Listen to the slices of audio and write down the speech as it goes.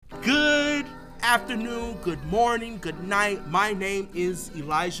afternoon, good morning, good night. My name is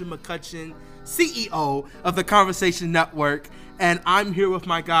Elijah McCutcheon, CEO of the Conversation Network, and I'm here with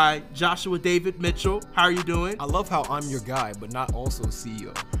my guy, Joshua David Mitchell. How are you doing? I love how I'm your guy, but not also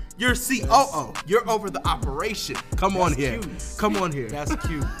CEO. You're COO. You're over the operation. Come on here. Cute. Come on here. That's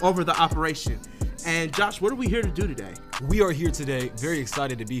cute. Over the operation. And Josh, what are we here to do today? We are here today, very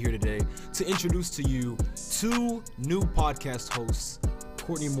excited to be here today, to introduce to you two new podcast hosts,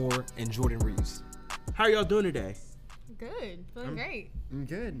 Courtney Moore and Jordan Reeves. How are y'all doing today? Good. Feeling great. I'm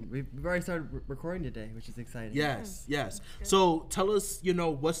good. We've already started recording today, which is exciting. Yes. So tell us,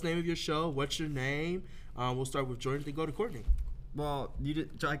 what's the name of your show? What's your name? We'll start with Jordan, then go to Courtney. Well,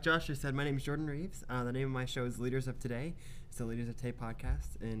 like Josh just said, my name is Jordan Reeves. The name of my show is Leaders of Today. It's the Leaders of Today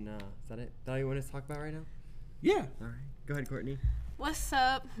podcast. And is that it? Is that all you want us to talk about right now? Yeah. All right. Go ahead, Courtney. What's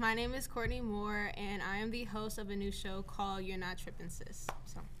up? My name is Courtney Moore, and I am the host of a new show called You're Not Trippin' Sis.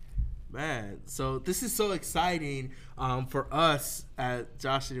 Man, so this is so exciting for us at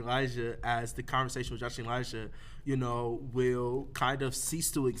Josh and Elijah, as the conversation with Josh and Elijah, will kind of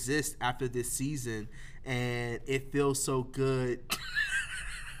cease to exist after this season, and it feels so good.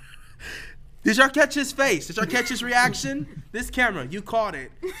 Did y'all catch his face? Did y'all catch his reaction? This camera, you caught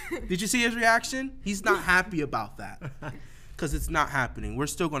it. Did you see his reaction? He's not happy about that because it's not happening. We're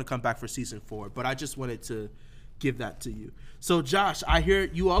still going to come back for season 4, but I just wanted to give that to you. So Josh, I hear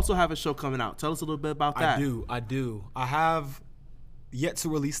you also have a show coming out. Tell us a little bit about that. I do. I have yet to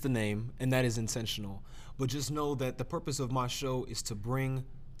release the name, and that is intentional. But just know that the purpose of my show is to bring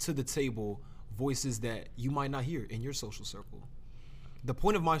to the table voices that you might not hear in your social circle. The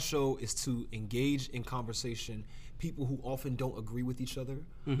point of my show is to engage in conversation people who often don't agree with each other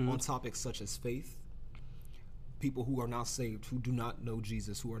on topics such as faith, people who are not saved, who do not know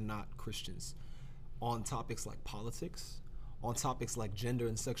Jesus, who are not Christians, on topics like politics, on topics like gender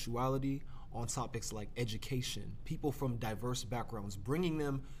and sexuality, on topics like education, people from diverse backgrounds, bringing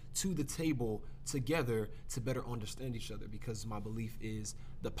them to the table together to better understand each other, because my belief is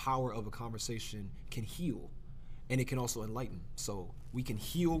the power of a conversation can heal and it can also enlighten. So we can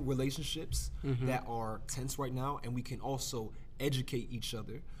heal relationships that are tense right now, and we can also educate each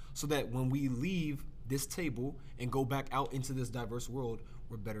other so that when we leave this table and go back out into this diverse world,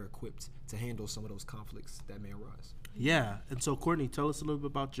 we're better equipped to handle some of those conflicts that may arise. Yeah, and so Courtney, tell us a little bit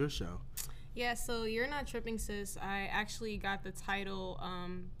about your show. Yeah, so You're Not Tripping Sis, I actually got the title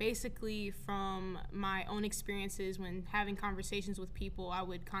basically from my own experiences when having conversations with people. I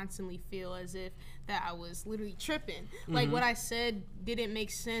would constantly feel as if that I was literally tripping. Like what I said didn't make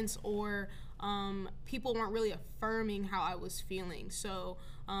sense, or people weren't really affirming how I was feeling. So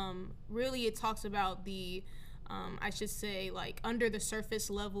really it talks about the I should say, like, under the surface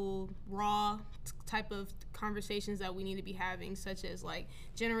level, raw type of conversations that we need to be having, such as, like,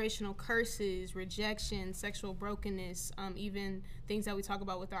 generational curses, rejection, sexual brokenness, even things that we talk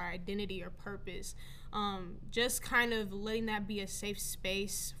about with our identity or purpose. Just kind of letting that be a safe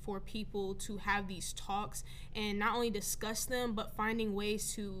space for people to have these talks and not only discuss them, but finding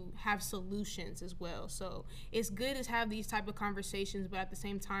ways to have solutions as well. So it's good to have these type of conversations, but at the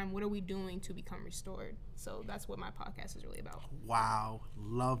same time, what are we doing to become restored? So that's what my podcast is really about. Wow,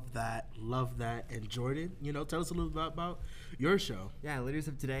 love that. And Jordan, tell us a little bit about your show. Yeah, Leaders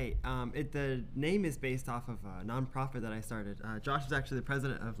of Today. The name is based off of a nonprofit that I started. Josh is actually the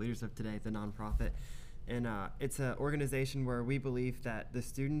president of Leaders of Today, the nonprofit. And it's an organization where we believe that the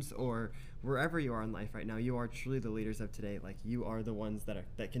students, or wherever you are in life right now, you are truly the leaders of today. Like, you are the ones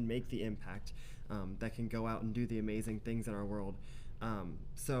that can make the impact, that can go out and do the amazing things in our world.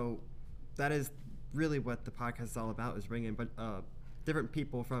 So that is really what the podcast is all about, is bringing different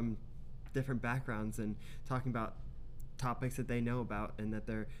people from different backgrounds and talking about topics that they know about and that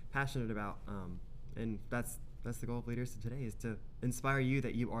they're passionate about. And that's the goal of Leaders of Today, is to inspire you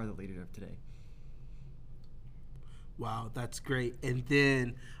that you are the leader of today. Wow, that's great. And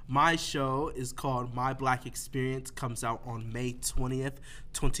then my show is called My Black Experience, comes out on May 20th,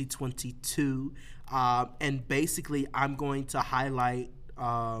 2022. And basically, I'm going to highlight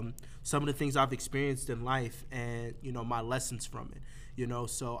some of the things I've experienced in life and, my lessons from it.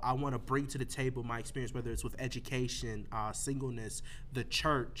 So I want to bring to the table my experience, whether it's with education, singleness, the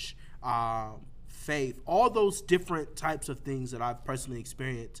church, faith, all those different types of things that I've personally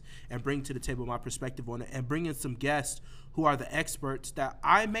experienced, and bring to the table my perspective on it, and bring in some guests who are the experts that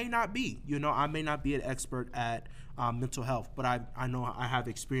I may not be. I may not be an expert at mental health, but I know I have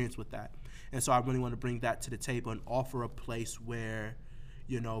experience with that. And so I really want to bring that to the table and offer a place where,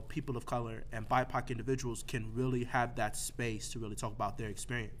 people of color and BIPOC individuals can really have that space to really talk about their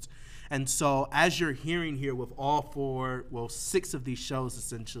experience. And so as you're hearing here with all 6 of these shows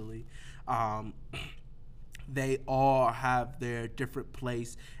essentially, they all have their different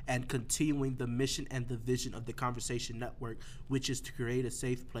place and continuing the mission and the vision of the Conversation Network, which is to create a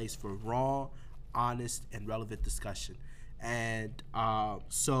safe place for raw, honest, and relevant discussion. And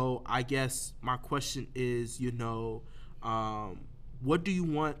so I guess my question is, what do you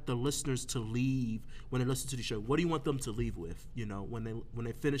want the listeners to leave when they listen to the show? What do you want them to leave with? When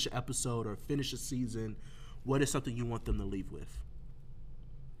they finish an episode or finish a season, what is something you want them to leave with?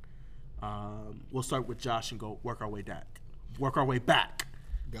 We'll start with Josh and go work our way back.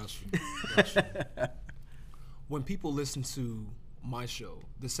 Got you. When people listen to my show,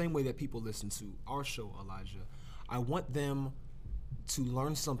 the same way that people listen to our show, Elijah, I want them to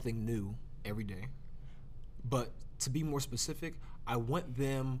learn something new every day. But to be more specific, I want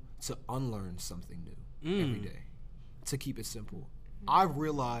them to unlearn something new every day, to keep it simple. I've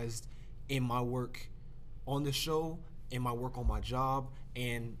realized in my work on the show, in my work on my job,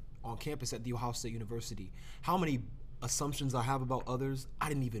 and on campus at The Ohio State University, how many assumptions I have about others I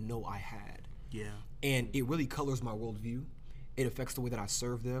didn't even know I had. Yeah. And it really colors my worldview. It affects the way that I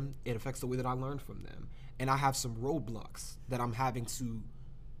serve them. It affects the way that I learn from them. And I have some roadblocks that I'm having to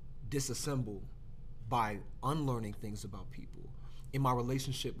disassemble by unlearning things about people. In my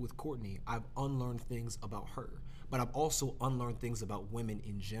relationship with Courtney, I've unlearned things about her, but I've also unlearned things about women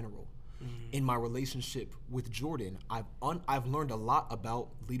in general. In my relationship with Jordan, I've learned a lot about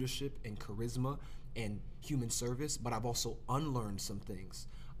leadership and charisma and human service, but I've also unlearned some things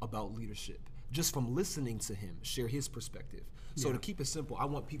about leadership just from listening to him share his perspective. So to keep it simple, I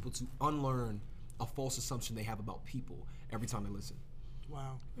want people to unlearn a false assumption they have about people every time they listen.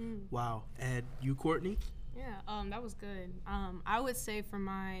 Wow. Wow. And you, Courtney? Yeah, that was good. I would say for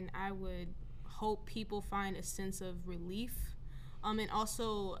mine, I would hope people find a sense of relief, and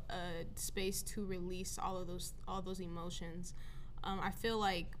also a space to release all those emotions. I feel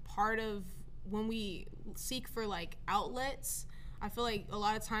like part of when we seek for outlets, I feel like a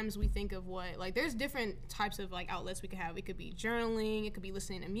lot of times we think of there's different types of outlets we could have. It could be journaling, it could be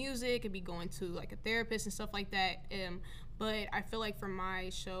listening to music, it could be going to a therapist and stuff like that. But I feel like for my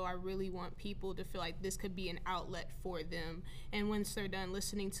show, I really want people to feel like this could be an outlet for them. And once they're done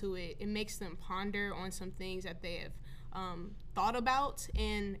listening to it, it makes them ponder on some things that they have thought about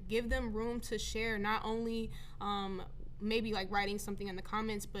and give them room to share, not only maybe writing something in the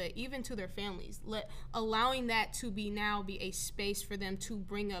comments, but even to their families, allowing that to be a space for them to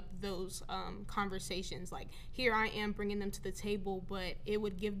bring up those conversations. Here I am bringing them to the table, but it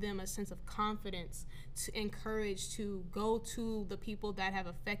would give them a sense of confidence to encourage to go to the people that have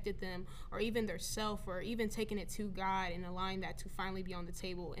affected them, or even their self, or even taking it to God and allowing that to finally be on the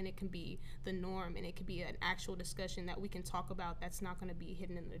table, and it can be the norm, and it could be an actual discussion that we can talk about that's not going to be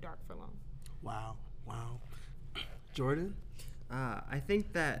hidden in the dark for long. Wow. Jordan? I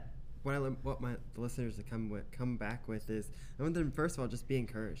think that what the listeners to come back with is, I want them, first of all, just be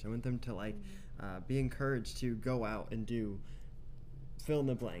encouraged. I want them to be encouraged to go out and do fill in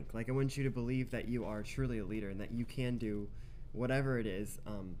the blank. I want you to believe that you are truly a leader and that you can do whatever it is,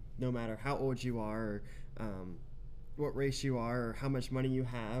 no matter how old you are, or what race you are, or how much money you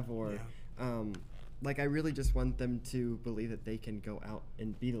have, or I really just want them to believe that they can go out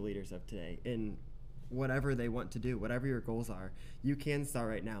and be the leaders of today in whatever they want to do, whatever your goals are. You can start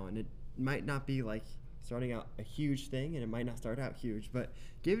right now, and it might not be starting out a huge thing, and it might not start out huge, but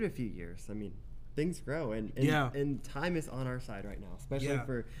give it a few years. I mean, things grow, and time is on our side right now, especially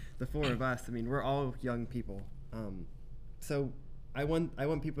for the 4 of us. I mean, we're all young people, so I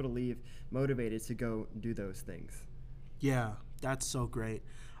want people to leave motivated to go do those things. Yeah, that's so great.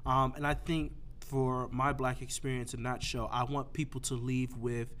 And I think for my Black experience in that show, I want people to leave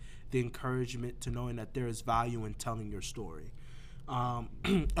with the encouragement to knowing that there is value in telling your story.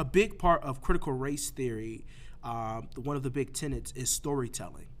 A big part of critical race theory, one of the big tenets, is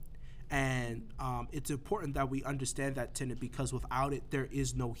storytelling. And it's important that we understand that tenet, because without it, there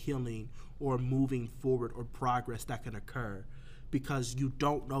is no healing or moving forward or progress that can occur, because you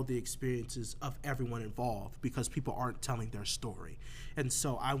don't know the experiences of everyone involved, because people aren't telling their story. And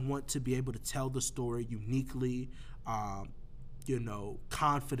so I want to be able to tell the story uniquely,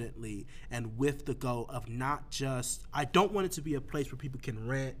 confidently, and with the goal of I don't want it to be a place where people can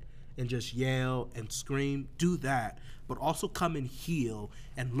rant and just yell and scream, do that, but also come and heal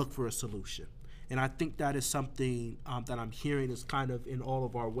and look for a solution. And I think that is something that I'm hearing is kind of in all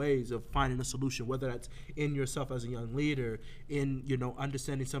of our ways of finding a solution, whether that's in yourself as a young leader, in,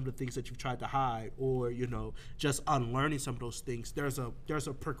 understanding some of the things that you've tried to hide, or, just unlearning some of those things. There's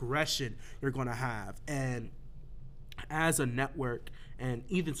a progression you're going to have. And as a network, and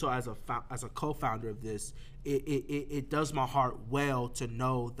even so as a co-founder of this, it does my heart well to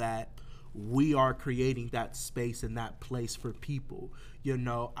know that we are creating that space and that place for people.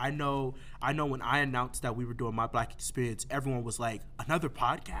 I know when I announced that we were doing My Black Experience, everyone was like, another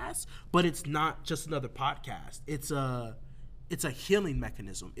podcast? But it's not just another podcast. It's a healing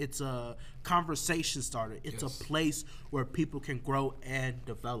mechanism. It's a conversation starter. It's a place where people can grow and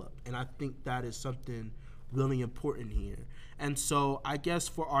develop. And I think that is something really important here. And so I guess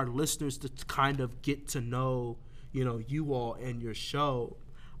for our listeners to kind of get to know, you all and your show,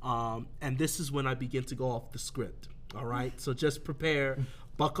 and this is when I begin to go off the script. All right, so just prepare,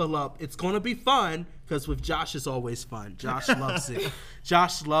 buckle up. It's gonna be fun, because with Josh it's always fun. Josh loves it.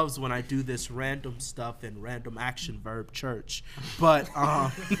 Josh loves when I do this random stuff in random action verb church. But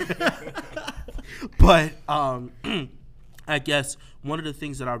I guess one of the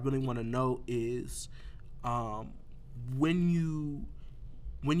things that I really want to know is when you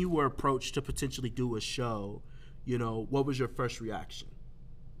were approached to potentially do a show, what was your first reaction?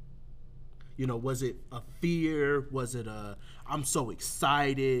 Was it a fear? Was it a, I'm so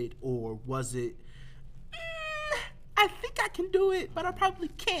excited? Or was it, I think I can do it, but I probably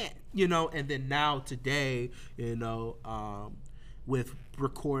can't, And then now today, with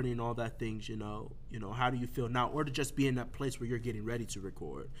recording all that things, how do you feel now? Or to just be in that place where you're getting ready to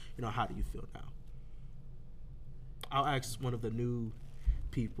record, how do you feel now? I'll ask one of the new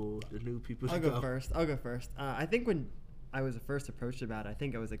people. I'll go first. I think when I was first approached about it, I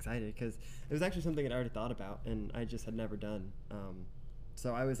think I was excited because it was actually something I'd already thought about and I just had never done.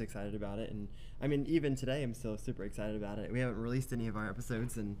 So I was excited about it. And I mean, even today, I'm still super excited about it. We haven't released any of our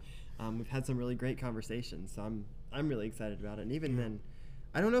episodes, and we've had some really great conversations. So I'm really excited about it. And even then,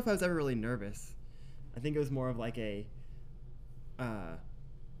 I don't know if I was ever really nervous. I think it was more of like a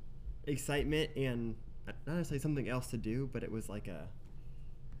excitement and not necessarily something else to do, but it was like a,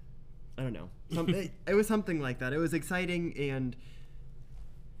 I don't know. It was something like that. It was exciting and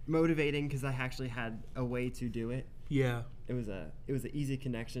motivating because I actually had a way to do it. Yeah. It was an easy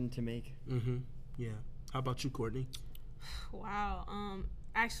connection to make. Mm-hmm. Yeah. How about you, Courtney? Wow.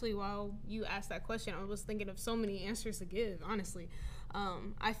 Actually, while you asked that question, I was thinking of so many answers to give, honestly.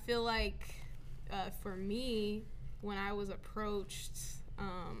 I feel like for me, when I was approached,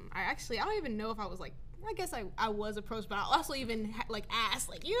 I don't even know if I was like, I guess I was approached, but I also even asked,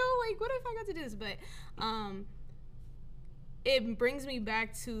 what if I got to do this? But it brings me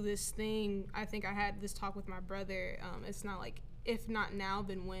back to this thing. I think I had this talk with my brother. It's not like, if not now,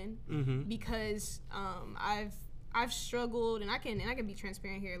 then when? Mm-hmm. Because I've struggled, and I can be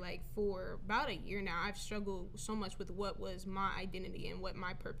transparent here. Like, for about a year now, I've struggled so much with what was my identity and what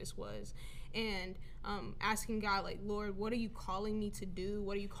my purpose was, and asking God, like, Lord, what are you calling me to do?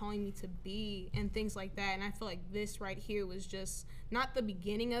 What are you calling me to be? And things like that. And I feel like this right here was just not the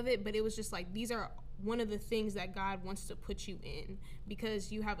beginning of it, but it was just like, these are one of the things that God wants to put you in,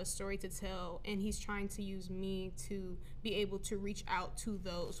 because you have a story to tell, and he's trying to use me to be able to reach out to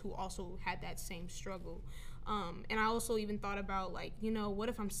those who also had that same struggle. And I also even thought about, what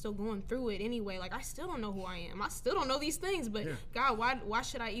if I'm still going through it anyway? Like, I still don't know who I am. I still don't know these things, but yeah. God, why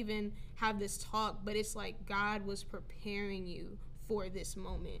should I even have this talk? But it's like God was preparing you for this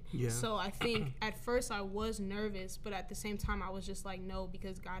moment. Yeah. So I think at first I was nervous, but at the same time I was just like, no,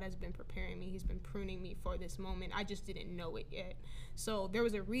 because God has been preparing me. He's been pruning me for this moment. I just didn't know it yet. So there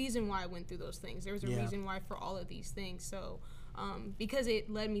was a reason why I went through those things. There was a reason why for all of these things. So because it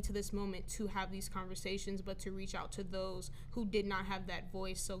led me to this moment to have these conversations, but to reach out to those who did not have that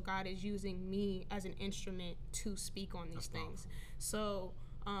voice. So God is using me as an instrument to speak on these things. So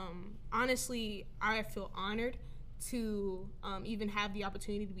honestly, I feel honored to even have the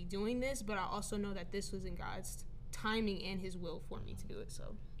opportunity to be doing this, but I also know that this was in God's timing and his will for me to do it.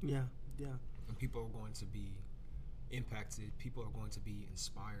 So yeah. And people are going to be impacted. People are going to be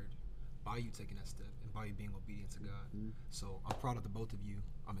inspired by you taking that step and by you being obedient to God. Mm-hmm. So I'm proud of the both of you.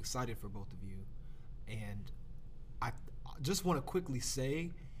 I'm excited for both of you. And I just want to quickly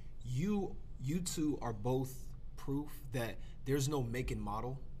say, you two are both proof that there's no make and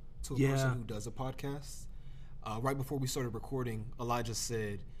model to a person who does a podcast. Right before we started recording, Elijah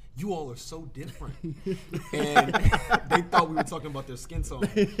said, you all are so different. And they thought we were talking about their skin tone.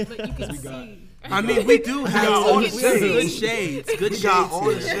 But you can see. I mean, we do have got all the good shades. shades. Good We shades. got all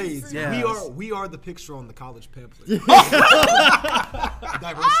the here. shades. Yes. We are the picture on the college pamphlet.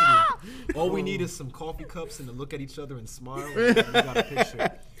 Diversity. All we need is some coffee cups and to look at each other and smile. And we got a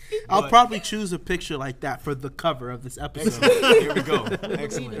picture. I'll But- probably choose a picture like that for the cover of this episode. Excellent. Here we go. Believe in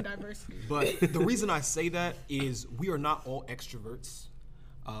Excellent. diversity. But the reason I say that is we are not all extroverts.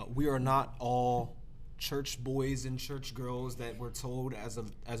 We are not all church boys and church girls that were told as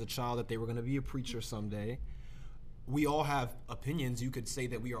a child that they were going to be a preacher someday. We all have opinions. You could say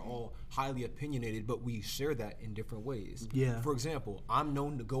that we are all highly opinionated, but we share that in different ways. Yeah. For example, I'm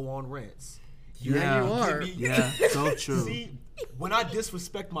known to go on rants. Yeah, you are. Give me- Yeah, so true. See, when I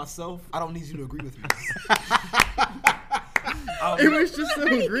disrespect myself, I don't need you to agree with me. It was just so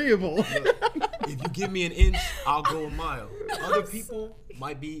agreeable. If you give me an inch, I'll go a mile. Other people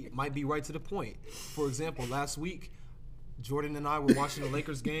might be right to the point. For example, last week, Jordan and I were watching the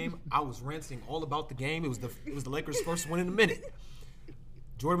Lakers game. I was ranting all about the game. It was the Lakers' first win in a minute.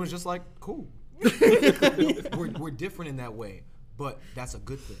 Jordan was just like, "Cool." we're different in that way, but that's a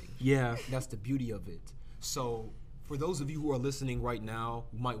good thing. Yeah. That's the beauty of it. So, for those of you who are listening right now,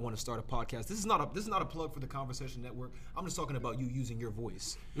 who might want to start a podcast, this is not a plug for the Conversation Network. I'm just talking about you using your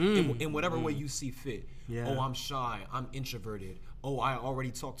voice in whatever way you see fit. Yeah. Oh, I'm shy. I'm introverted. Oh, I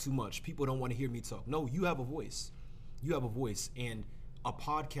already talk too much. People don't want to hear me talk. No, you have a voice. You have a voice, and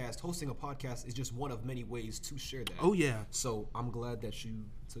hosting a podcast is just one of many ways to share that. Oh, yeah. So I'm glad that you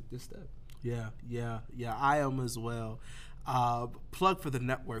took this step. Yeah. I am as well. Plug for the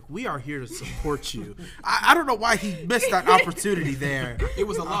network. We are here to support you. I don't know why he missed that opportunity there. It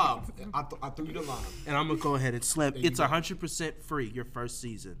was a lob. I threw you the lob. And I'm gonna go ahead and slip. There you It's go. 100% free your first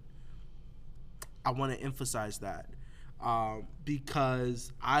season. I want to emphasize that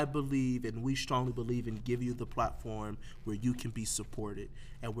because I believe, and we strongly believe in giving you the platform where you can be supported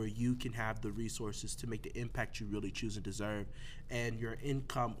and where you can have the resources to make the impact you really choose and deserve. And your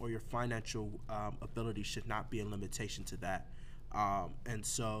income or your financial ability should not be a limitation to that. And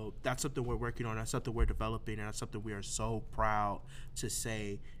so that's something we're working on. That's something we're developing, and that's something we are so proud to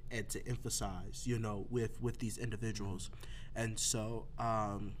say and to emphasize, with these individuals. And so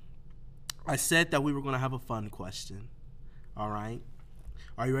I said that we were going to have a fun question. All right.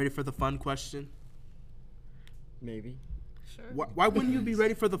 Are you ready for the fun question? Maybe. Sure. Why wouldn't you be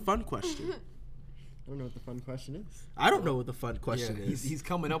ready for the fun question? I don't know what the fun question is. I don't know what the fun question Yeah, is. he's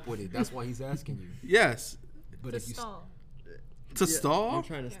coming up with it. That's why he's asking you. Yes. But To if you stall. To You're stall?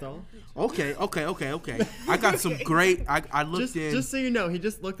 trying to stall? Okay. I got some great. I looked Just so you know, he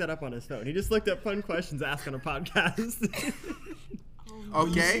just looked that up on his phone. He just looked up fun questions to ask on a podcast. you see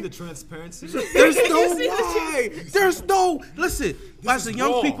Okay. the transparency, There's no way. There's no. Listen. As the is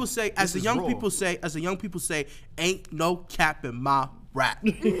young raw. people say. As This the is young raw. people say. Ain't no cap in my rap.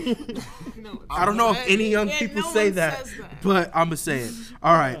 No, I don't know if any young Yeah, people no say one that, says that. but I'm gonna say it.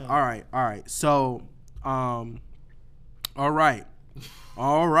 All right. So, all right.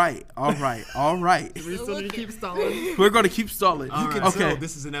 We still need to keep stalling. We're gonna keep stalling. you can Okay. tell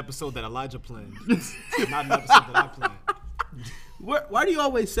this is an episode that Elijah planned, not an episode that I planned. Why do you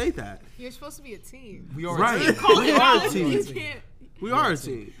always say that? You're supposed to be a team. We are Right. a team. Call We it are a out. team. You can't. We are a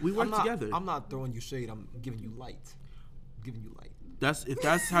team. We work I'm not, together. I'm not throwing you shade. I'm giving you light. I'm giving you light. If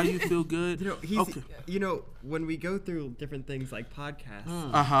that's how you feel good. Okay. When we go through different things like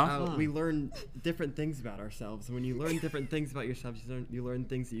podcasts, we learn different things about ourselves. And when you learn different things about yourself, you learn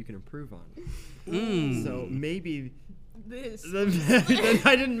things that you can improve on. So maybe This. then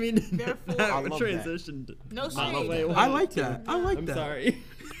I didn't mean Therefore- that I love that. transition. No not the shade. way it I went. like that. I like I'm that. sorry.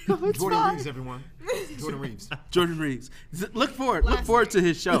 Jordan Reeves, everyone. Jordan Reeves. Jordan Reeves. Look forward to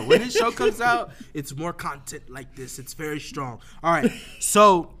his show. When his show comes out, it's more content like this. It's very strong. All right.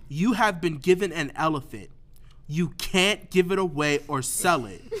 So you have been given an elephant. You can't give it away or sell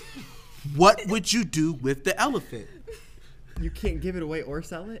it. What would you do with the elephant? You can't give it away or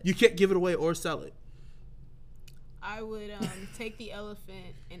sell it? You can't give it away or sell it. I would take the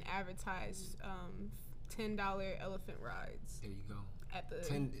elephant and advertise $10 elephant rides There you go. at the.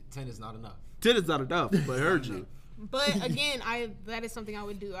 10 is not enough. 10 is not enough, but I heard you. But again, that is something I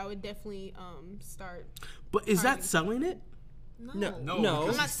would do. I would definitely start. But is that selling it? No. No, No.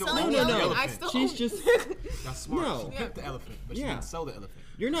 because I'm not you still selling own the the elephant. I elephant. still She's own just That's smart. No. She picked the elephant, but she Yeah. didn't sell the elephant.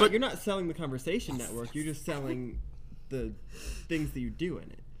 you're But- not selling the Conversation Network. You're just selling the things that you do in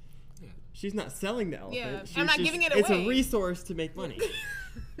it. Yeah. She's not selling the elephant. Yeah, She's I'm not just- giving it It's a away. resource to make money.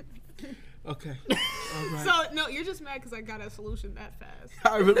 Okay. All right. So no, you're just mad because I got a solution that fast.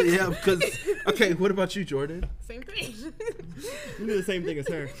 I really am. Because, okay, what about you, Jordan? Same thing. You do the same thing as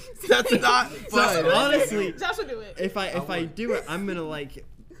her. That's not So fun. honestly, Josh will do it. if I do it, I'm gonna like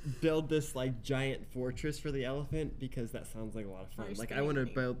build this like giant fortress for the elephant because that sounds like a lot of fun. Like I want to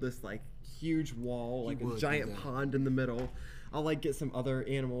build this like huge wall, like would a do giant that. pond in the middle. I'll like get some other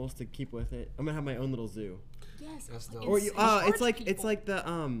animals to keep with it. I'm gonna have my own little zoo. Yes. That's dope. Or you, it's like people. the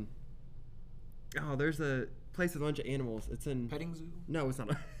oh, there's a place with a bunch of animals. It's in Petting zoo? No, it's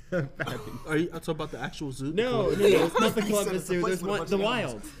not. A petting. Are you talking about the actual zoo? No, it's not the He said Columbus it's a Zoo. place There's with a one, bunch the of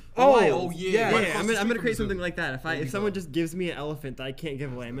Wilds. animals. The Oh, Wilds. yeah. Yeah, Right across I'm the gonna street create from the something zoo. like that. There you If someone go. just gives me an elephant that I can't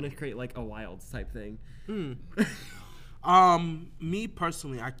give away, I'm gonna create like a Wilds type thing. Me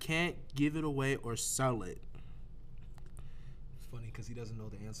personally, I can't give it away or sell it. It's funny because he doesn't know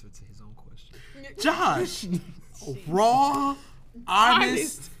the answer to his own question. Josh, raw,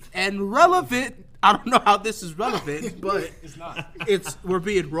 honest, and relevant. I don't know how this is relevant, but It's not. we're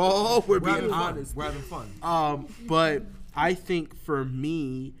being raw, we're We're having being fun. honest. We're having fun. But I think for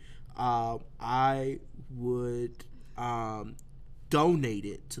me, I would donate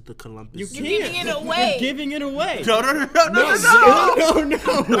it to the Columbus You Zoo. You're giving it away. You're giving it away. No.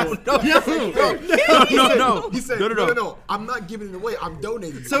 No. He said, no, I'm not giving it away. I'm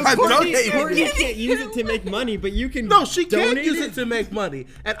donating. So I'm Courtney donating it. can't use it to make money, but you can. No, she can't donate use it to make money,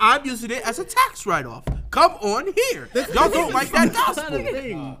 and I'm using it as a tax write-off. Come on here. Y'all don't like that That's not gospel. a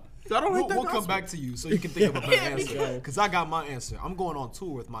thing. Y'all don't like that We'll come gospel. back to you so you can think of a better answer. Because I got my answer. I'm going on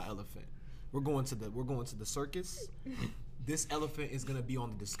tour with my elephant. We're going to the circus. This elephant is gonna be on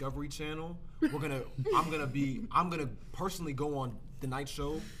the Discovery Channel. I'm gonna personally go on the night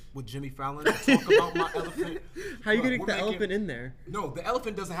show with Jimmy Fallon to talk about my elephant. How are you But gonna we're get the making- elephant in there? No, the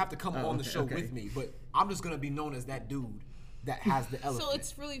elephant doesn't have to come on the okay, show okay. with me, but I'm just gonna be known as that dude that has the elephant. So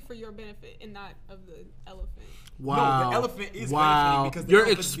it's really for your benefit and not of the elephant. Wow. No, the elephant is wow. benefiting because the You're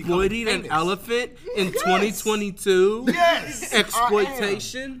elephant's exploiting becoming an famous. elephant in 2022? Yes,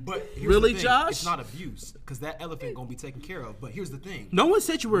 Exploitation? I am. But here's Really, the thing, Josh? It's not abuse because that elephant gonna be taken care of. But here's the thing. No one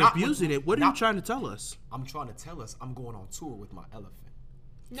said you were Not with- abusing it. What are you not- trying to tell us? I'm trying to tell us I'm going on tour with my elephant.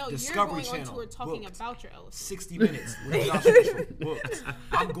 No, Discovery you're going Channel, on tour talking booked. about your elephant. 60 minutes with Josh Mitchell booked.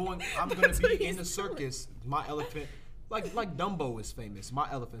 I'm gonna be in the circus. My elephant, like Dumbo is famous. My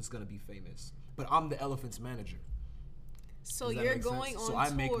elephant's gonna be famous. But I'm the elephant's manager. So Does that you're make going sense? on So I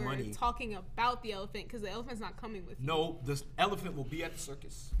make tour money. talking about the elephant because the elephant's not coming with you. No, the elephant will be at the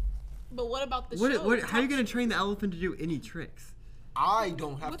circus. But what about the What, show? what, how are you gonna train the elephant to do any tricks? I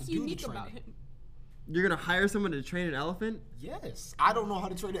don't have What's to do the unique training. about him? You're gonna hire someone to train an elephant? Yes, I don't know how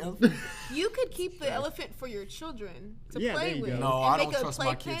to train an elephant. You could keep the elephant for your children to Yeah, play there you with. go. No, and I make don't a trust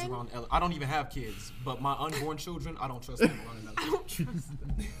my kids playpen. around. I don't even have kids, but my unborn children, I don't trust them around an elephant. I don't trust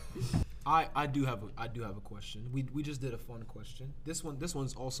them. I do have a question. We just did a fun question. This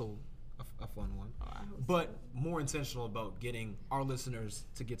one's also a fun one, but more intentional about getting our listeners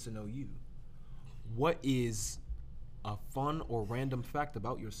to get to know you. What is a fun or random fact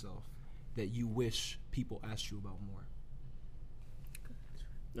about yourself that you wish people asked you about more?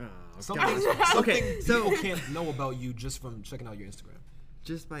 Something Okay, so- people can't know about you just from checking out your Instagram.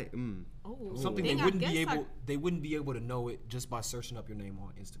 Just by Oh, Something dang, they I wouldn't guess be I- able they wouldn't be able to know it just by searching up your name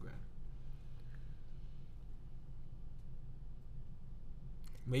on Instagram.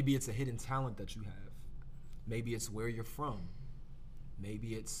 Maybe it's a hidden talent that you have. Maybe it's where you're from.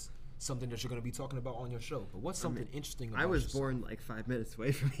 Maybe it's something that you're going to be talking about on your show. But what's something interesting about I was yourself? born like 5 minutes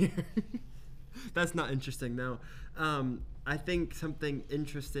away from here. That's not interesting, no. I think something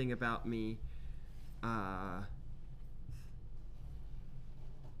interesting about me. I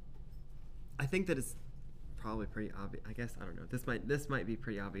think that it's probably pretty obvious. I guess I don't know. This might be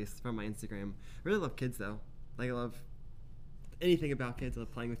pretty obvious from my Instagram. I really love kids though. Like I love anything about kids. I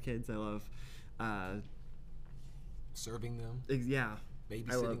love playing with kids. I love, Serving them, yeah.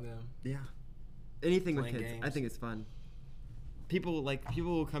 babysitting them. Yeah. Anything with Playing kids. I games. think it's fun. People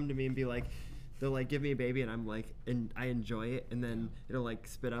will come to me and be like, they'll like give me a baby and I'm like, and I enjoy it, and then it'll like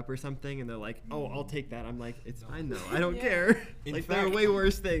spit up or something and they're like, oh, I'll take that. I'm like, it's fine though. I don't Yeah. care. In Like there are fact- way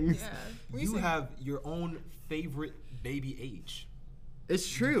worse things. Yeah. You have your own favorite baby age. It's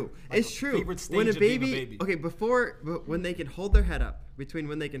true. Like It's a true. favorite stage When a of being a baby, baby. okay, but when they can hold their head up, between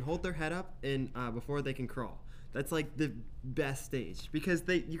when they can hold their head up and before they can crawl. That's like the best stage because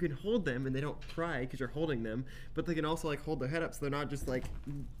you can hold them and they don't cry because you're holding them, but they can also like hold their head up so they're not just like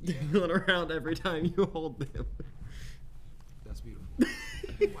going around every time you hold them. That's beautiful.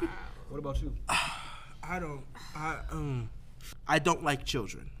 Wow. What about you? I don't like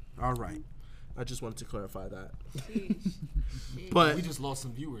children. All right. I just wanted to clarify that. Sheesh. But We just lost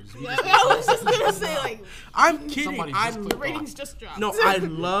some viewers. We Yeah, just I lost was just gonna say like I'm kidding. Somebody I just the clicked ratings just dropped. no, I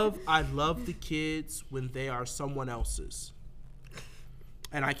love the kids when they are someone else's,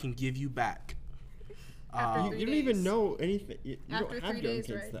 and I can give you back. After You 3 don't even days. know anything. You After don't have 3 young days,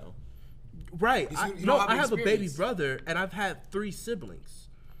 kids right? though. Right. You see, I, you no, don't have I have a baby experience. brother, and I've had 3 siblings,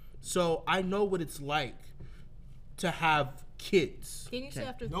 so I know what it's like to have kids. Can you say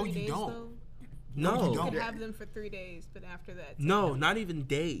after No, 3 you days don't. though? No, you You don't. can have them for 3 days, but after that, no, not even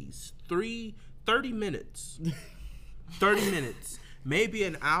days. 30 minutes. 30 minutes, maybe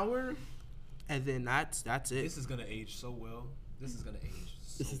an hour, and then that's it. This is gonna age so well. This is gonna age.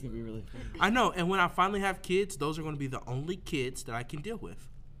 So This is gonna be really fun. I know, and when I finally have kids, those are going to be the only kids that I can deal with.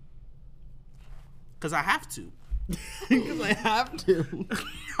 Because I have to. Because I have to.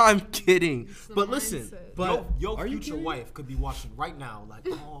 I'm kidding. the But listen, mindset. but your Are you future kidding? wife could be watching right now, like,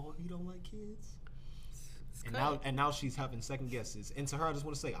 oh, you don't like kids. And now she's having second guesses. And to her, I just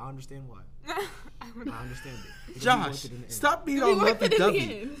want to say, I understand why. I understand it. It'll be Josh, worth it in the end. stop being It'll on be worth it in the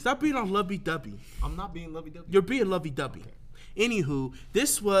lovey-dovey. end. Stop being on lovey-dovey. I'm not being lovey-dovey. You're being lovey-dovey. Anywho,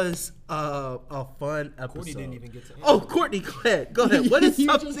 this was a fun episode. Courtney didn't even get to answer. Oh, Courtney, go ahead. What is you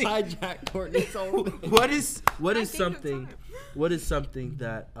just something? hijacked Courtney's whole What is I think something? it's time. What is something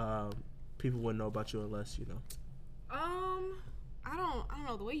that people wouldn't know about you unless you know? I don't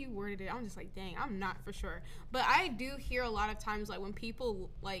know the way you worded it. I'm just like, dang, I'm not for sure. But I do hear a lot of times like when people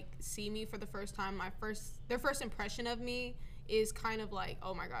like see me for the first time, their first impression of me is kind of like,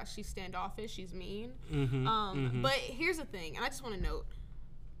 oh my gosh, she's standoffish, she's mean. But here's the thing, and I just want to note.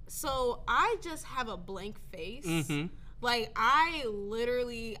 So I just have a blank face. Like I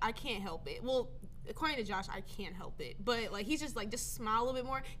can't help it. Well, according to Josh, I can't help it. But like he's just like just smile a little bit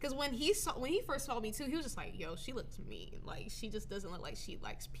more. Because when he first saw me too, he was just like, yo, she looks mean. Like she just doesn't look like she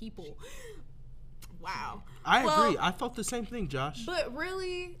likes people. Wow. I Well, agree. I felt the same thing, Josh. But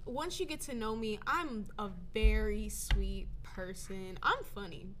really, once you get to know me, I'm a very sweet person. I'm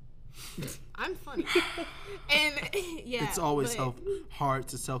funny. I'm funny. And yeah. It's always but- hard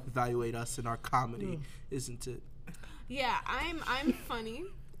to self-evaluate us in our comedy, isn't it? Yeah, I'm funny.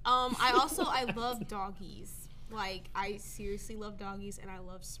 I love doggies. Like I seriously love doggies, and I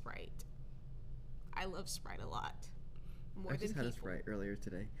love Sprite. I love Sprite a lot. More I than just had a people. Sprite earlier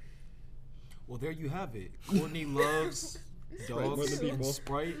today. Well, there you have it. Courtney loves more dogs than and people.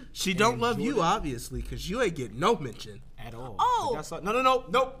 Sprite. She don't and love you, Jordan obviously, because you ain't getting no mention. at all. Oh. But that's no.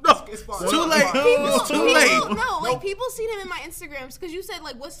 No, It's fine. it's too late. It's too People, late. no, like people see them in my Instagrams because you said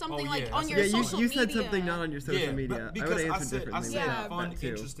like what's something Oh, like yeah, on that's your a Yeah, good social you media. said something not on your social Yeah, media. but I would because I answer said differently. Yeah. fun, that too.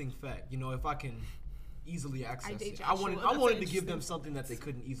 interesting fact. You know, if I can easily access date it, I Joshua, wanted that's to an give them interesting something that they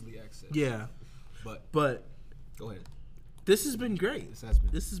couldn't easily access. Yeah, But but go ahead. this has been great.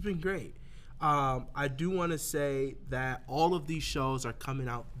 This has been. great. I do want to say that all of these shows are coming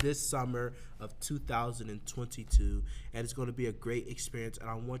out this summer of 2022, and it's going to be a great experience. And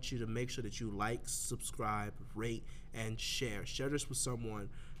I want you to make sure that you like, subscribe, rate, and share. Share this with someone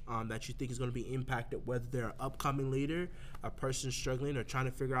that you think is going to be impacted, whether they're an upcoming leader, a person struggling or trying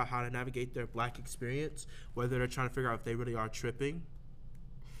to figure out how to navigate their Black experience, whether they're trying to figure out if they really are tripping.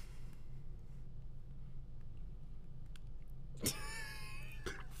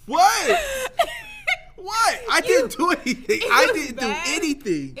 What? What? I didn't do anything. I was didn't bad. do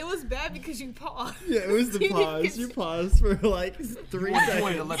anything. It was bad because you paused. Yeah, it was the You didn't pause. get You to- paused for like 3 You wanted to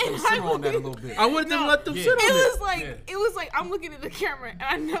seconds. let them simmer on that a little bit. I wanted them to let them it sit on was it. like Yeah. it was like I'm looking at the camera and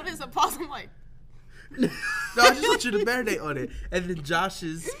I noticed a pause. I'm like, No, I just want you to marinate on it. And then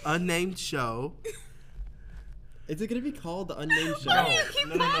Josh's unnamed show. Is it gonna be called the Unnamed Show? Why do you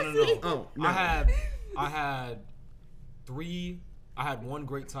keep pausing? Oh no. I had one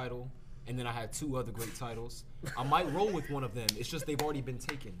great title, and then I had 2 other great titles. I might roll with one of them. It's just they've already been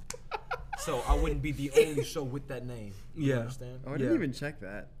taken. So I wouldn't be the only show with that name. You Yeah. understand? Oh, I didn't Yeah. even check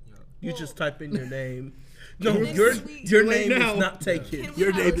that. You just type in your name. No, Can your we- your Too late name now. is not taken. Can we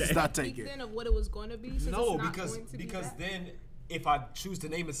Your have name a is not sneak taken. then of what it was going to be? Since No, it's not because going to be that? then if I choose to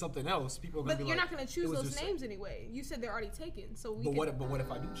name it something else, people are gonna But be you're like, not going to choose "It was those just- names anyway. You said they're already taken, so we. But can, what if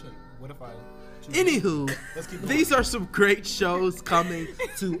I do change? What if I choose? Anywho, Let's keep going. these are some great shows coming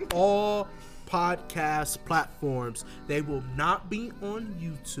to all podcast platforms. They will not be on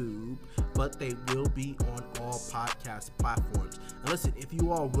YouTube, but they will be on all podcast platforms. And listen, if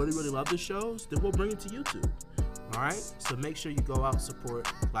you all really, really love the shows, then we'll bring it to YouTube. All right? So make sure you go out, support,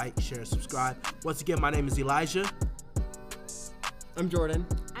 like, share, subscribe. Once again, my name is Elijah, I'm Jordan.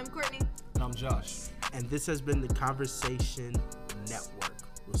 I'm Courtney. And I'm Josh. and this has been the Conversation Network.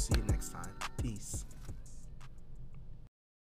 We'll see you next time.